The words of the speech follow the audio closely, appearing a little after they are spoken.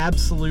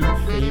absolute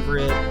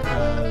favorite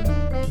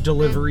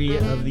delivery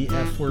of the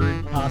F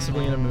word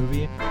possibly in a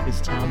movie is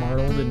Tom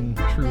Arnold in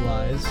True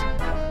Lies.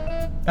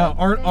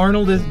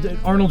 Arnold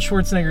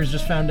Schwarzenegger's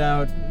just found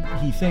out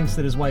he thinks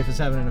that his wife is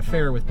having an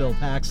affair with Bill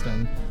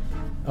Paxton,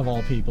 of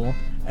all people,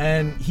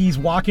 and he's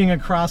walking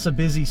across a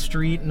busy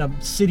street and a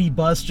city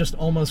bus just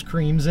almost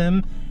creams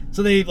him.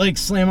 So they like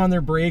slam on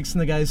their brakes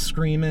and the guy's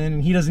screaming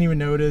and he doesn't even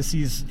notice.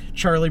 He's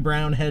Charlie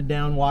Brown, head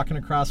down, walking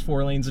across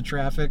 4 lanes of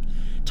traffic.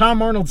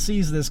 Tom Arnold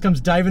sees this, comes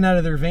diving out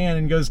of their van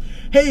and goes,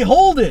 "Hey,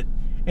 hold it!"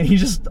 And he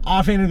just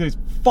offhandedly goes,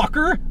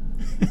 "Fucker!"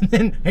 And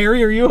then,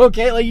 "Harry, are you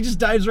okay?" Like, he just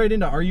dives right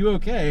into, "Are you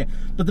okay?"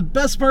 But the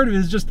best part of it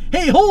is just,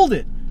 "Hey, hold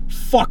it,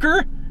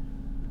 fucker!"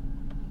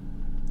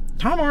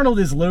 Tom Arnold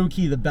is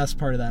low-key the best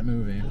part of that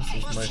movie. Hey,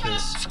 stop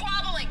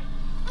squabbling!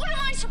 What am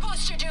I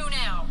supposed to do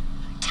now?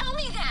 Tell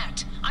me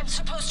that. I'm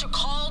supposed to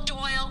call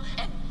Doyle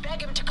and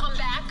beg him to come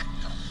back?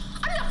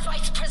 I'm the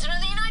Vice President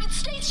of the United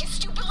States, you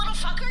stupid little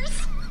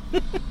fuckers!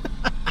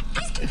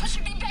 These people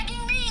should be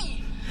begging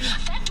me!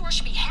 That door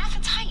should be half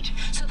its height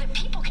so that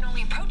people can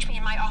only approach me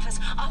in my office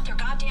off their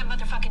goddamn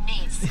motherfucking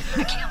knees.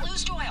 I can't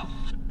lose Doyle.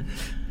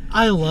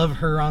 I love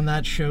her on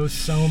that show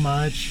so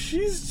much.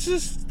 She's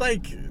just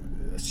like...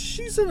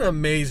 She's an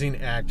amazing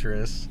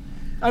actress.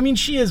 I mean,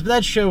 she is, but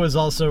that show is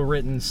also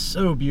written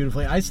so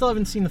beautifully. I still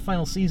haven't seen the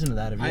final season of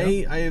that, have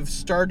you? I have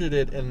started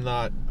it and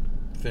not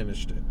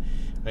finished it.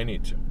 I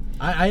need to.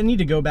 I need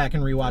to go back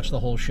and rewatch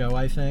the whole show,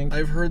 I think.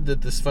 I've heard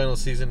that this final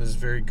season is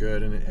very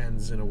good, and it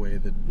ends in a way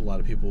that a lot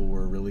of people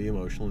were really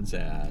emotional and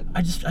sad.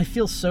 I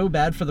feel so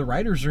bad for the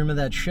writer's room of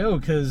that show,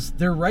 because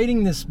they're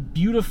writing this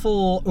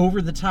beautiful,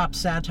 over-the-top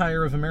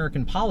satire of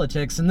American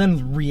politics, and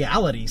then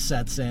reality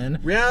sets in.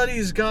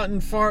 Reality's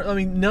gotten far... I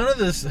mean, none of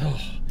the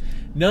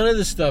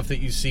stuff that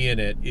you see in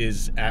it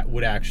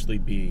would actually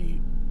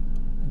be...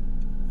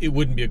 It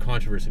wouldn't be a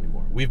controversy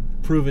anymore. We've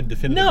proven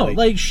definitively. No,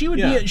 like she would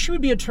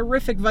be a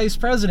terrific vice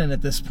president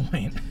at this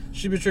point.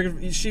 She'd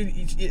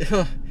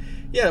be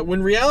yeah.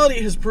 When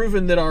reality has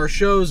proven that our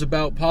shows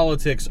about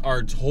politics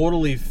are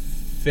totally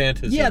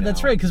fantasy. Yeah,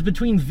 that's right. Because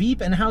between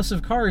Veep and House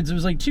of Cards, it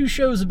was like 2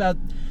 shows about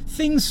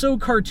things so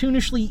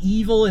cartoonishly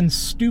evil and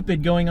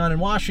stupid going on in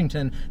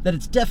Washington that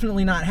it's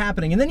definitely not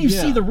happening. And then you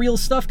see the real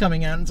stuff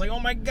coming out, and it's like, oh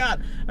my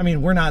god. I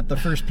mean, we're not the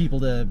first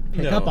people to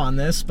pick up on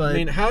this, but... I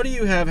mean, how do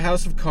you have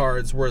House of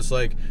Cards where it's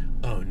like,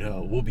 oh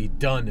no, we'll be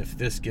done if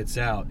this gets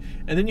out.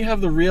 And then you have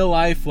the real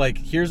life, like,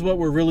 here's what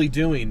we're really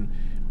doing.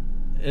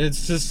 And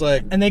it's just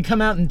like... And they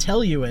come out and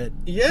tell you it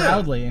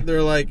proudly.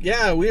 They're like,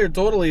 yeah, we're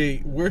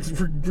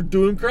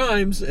doing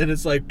crimes. And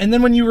it's like... And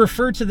then when you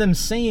refer to them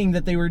saying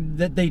that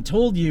they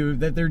told you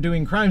that they're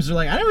doing crimes, they're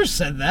like, I never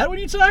said that. What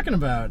are you talking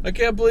about? I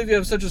can't believe you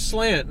have such a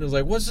slant. And it's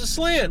like, what's the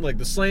slant? Like,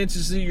 the slant's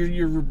just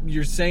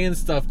you're saying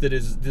stuff that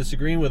is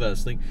disagreeing with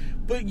us. Like,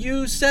 but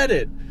you said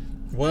it.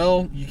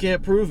 Well, you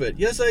can't prove it.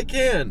 Yes, I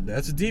can.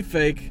 That's a deep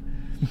fake.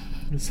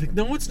 It's like,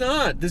 no, it's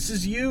not. This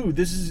is you.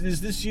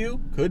 Is this you?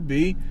 Could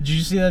be. Did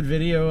you see that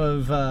video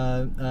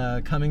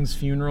of Cummings'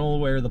 funeral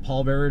where the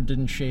pallbearer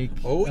didn't shake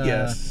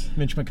yes.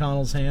 Mitch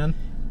McConnell's hand?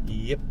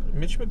 Yep.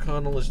 Mitch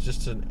McConnell is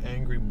just an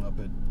angry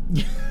muppet.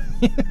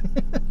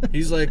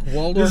 He's like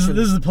Waldorf.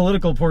 This is the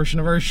political portion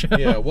of our show.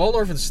 Yeah,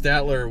 Waldorf and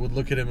Statler would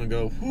look at him and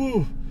go,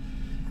 whew.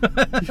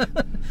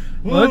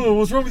 Whoa,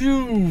 what's wrong with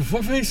you,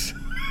 fuckface?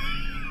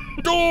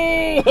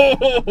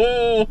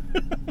 Oh!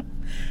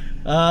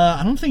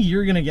 I don't think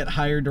you're gonna get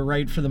hired to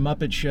write for the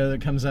Muppet Show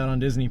that comes out on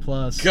Disney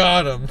Plus.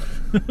 Got him.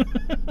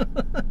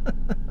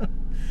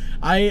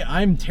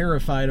 I'm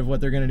terrified of what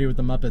they're gonna do with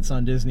the Muppets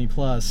on Disney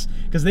Plus,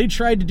 because they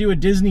tried to do a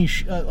Disney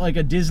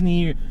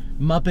Disney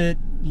Muppet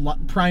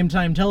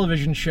primetime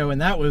television show, and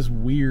that was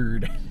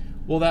weird.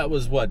 Well, that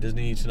was what,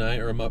 Disney Tonight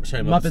or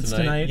Muppets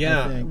Tonight?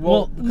 Yeah. I think.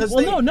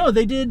 No,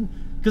 they did.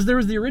 Because there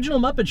was the original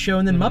Muppet Show,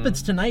 and then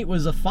Muppets Tonight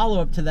was a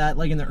follow-up to that,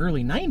 like in the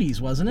early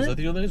 90s, wasn't it? Was that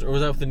the early 90s? Or was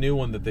that the new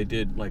one that they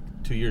did, like,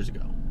 2 years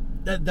ago?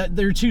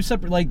 They're 2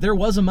 separate... Like, there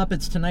was a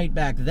Muppets Tonight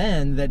back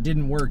then that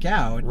didn't work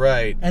out.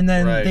 Right. And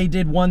then they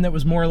did one that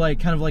was more like,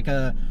 kind of like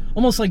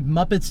almost like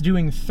Muppets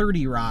doing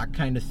 30 Rock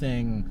kind of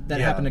thing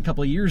that happened a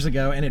couple of years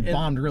ago, and it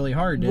bombed really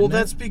hard, didn't it? Well,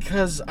 that's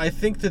because I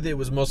think that it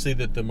was mostly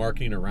that the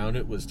marketing around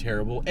it was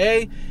terrible.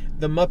 The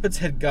Muppets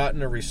had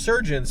gotten a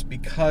resurgence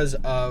because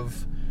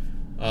of...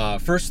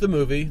 first the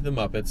movie, The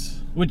Muppets.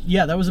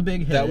 That was a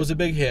big hit. That was a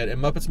big hit, and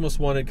Muppets Most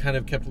Wanted kind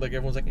of kept, like,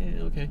 everyone's like,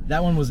 okay.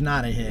 That one was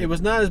not a hit. It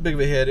was not as big of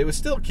a hit. It was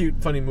still a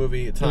cute, funny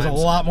movie at times. It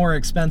was a lot more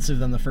expensive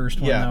than the first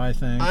one, though, I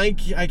think.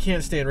 I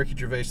can't stand Ricky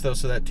Gervais, though,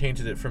 so that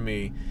tainted it for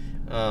me.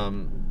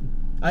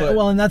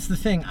 And that's the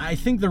thing. I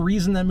think the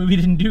reason that movie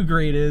didn't do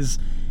great is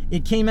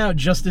it came out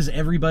just as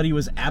everybody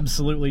was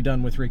absolutely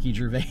done with Ricky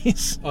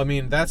Gervais. I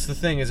mean, that's the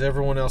thing, is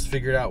everyone else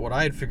figured out what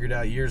I had figured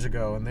out years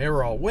ago, and they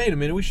were all, wait a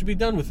minute, we should be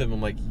done with him.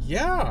 I'm like,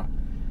 yeah,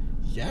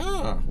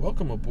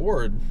 welcome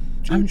aboard.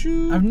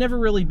 Choo-choo. I've never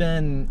really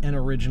been an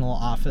original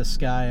Office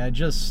guy.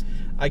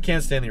 I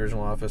can't stand the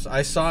original Office.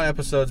 I saw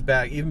episodes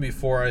back even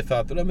before I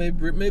thought that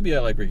maybe I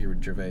like Ricky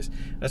Gervais.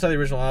 I saw the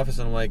original Office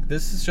and I'm like,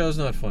 this show's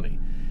not funny.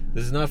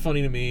 This is not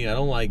funny to me. I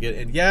don't like it.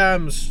 And yeah,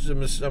 I'm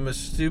a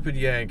stupid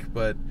Yank,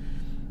 but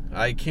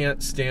I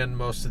can't stand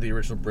most of the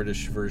original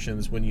British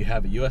versions when you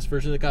have a US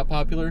version that got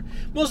popular.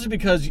 Mostly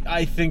because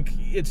I think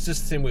it's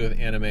just the same way with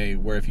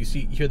anime, where if you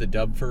hear the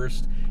dub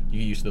first, you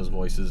get used to those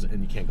voices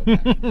and you can't go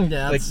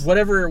back. Like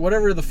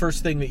whatever the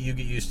first thing that you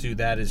get used to,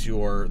 that is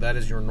your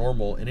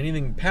normal. And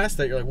anything past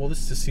that, you're like, well,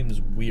 this just seems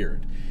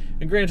weird.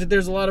 And granted,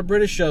 there's a lot of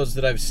British shows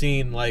that I've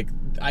seen, like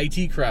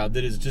IT Crowd,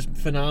 that is just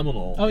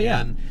phenomenal. Oh,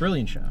 yeah. And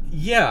brilliant show.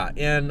 yeah,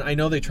 and I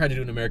know they tried to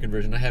do an American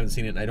version. I haven't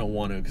seen it, and I don't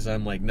want to, because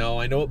I'm like, no,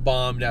 I know it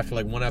bombed after,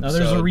 like, one episode.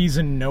 There's a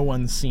reason no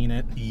one's seen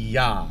it.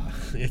 Yeah.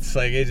 It's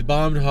like, it's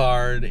bombed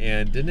hard,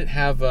 and didn't it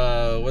have,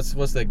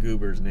 what's that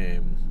goober's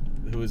name?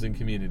 Who was in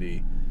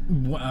Community?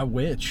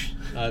 Which?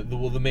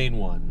 The main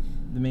one.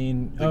 The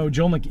main...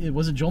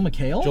 was it Joel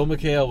McHale? Joel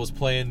McHale was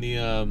playing the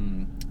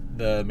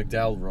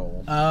McDowell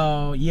role.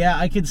 Oh, yeah,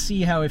 I could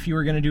see how if you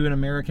were going to do an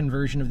American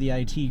version of the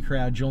IT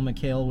Crowd, Joel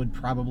McHale would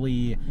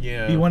probably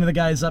be one of the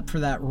guys up for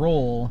that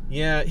role.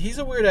 Yeah, he's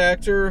a weird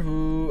actor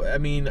who, I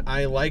mean,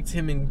 I liked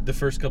him in the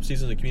first couple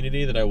seasons of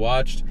Community that I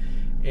watched,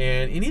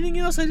 and anything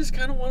else, I just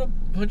kind of want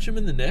to punch him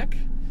in the neck.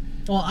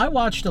 Well, I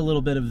watched a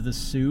little bit of The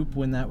Soup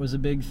when that was a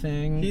big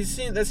thing.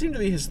 That seemed to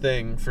be his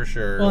thing, for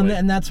sure. Well,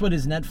 and that's what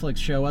his Netflix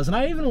show was. And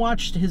I even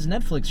watched his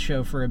Netflix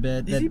show for a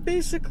bit. Is he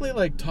basically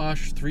like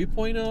Tosh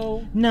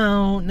 3.0?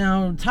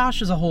 No.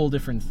 Tosh is a whole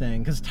different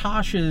thing. Because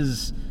Tosh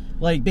is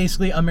like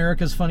basically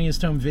America's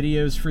Funniest Home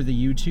Videos for the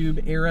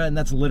YouTube era, and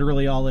that's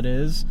literally all it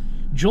is.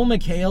 Joel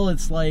McHale,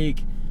 it's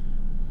like...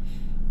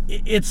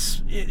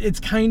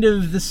 It's kind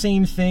of the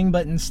same thing,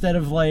 but instead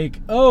of like,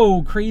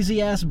 oh, crazy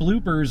ass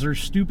bloopers or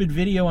stupid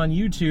video on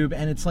YouTube,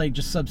 and it's like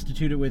just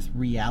substitute it with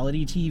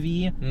reality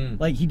TV.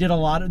 Like they did a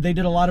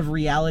lot of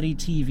reality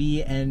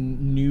TV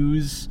and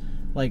news,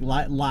 like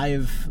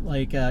live,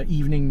 like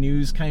evening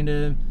news kind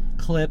of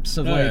clips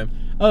of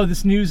oh,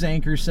 this news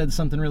anchor said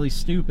something really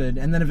stupid,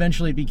 and then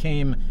eventually it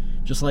became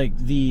just like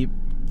it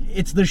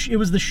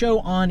was the show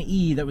on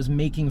E that was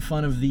making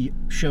fun of the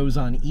shows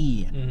on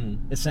E,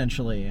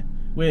 essentially.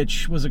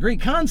 Which was a great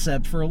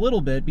concept for a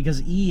little bit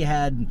because E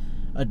had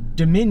a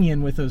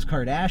dominion with those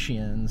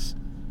Kardashians.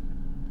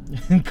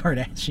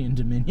 Kardashian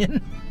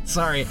dominion.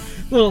 Sorry,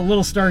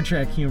 little Star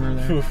Trek humor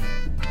there.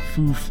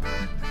 Foof.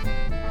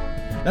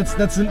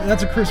 That's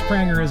a Chris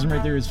Prangerism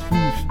right there. Is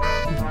foof.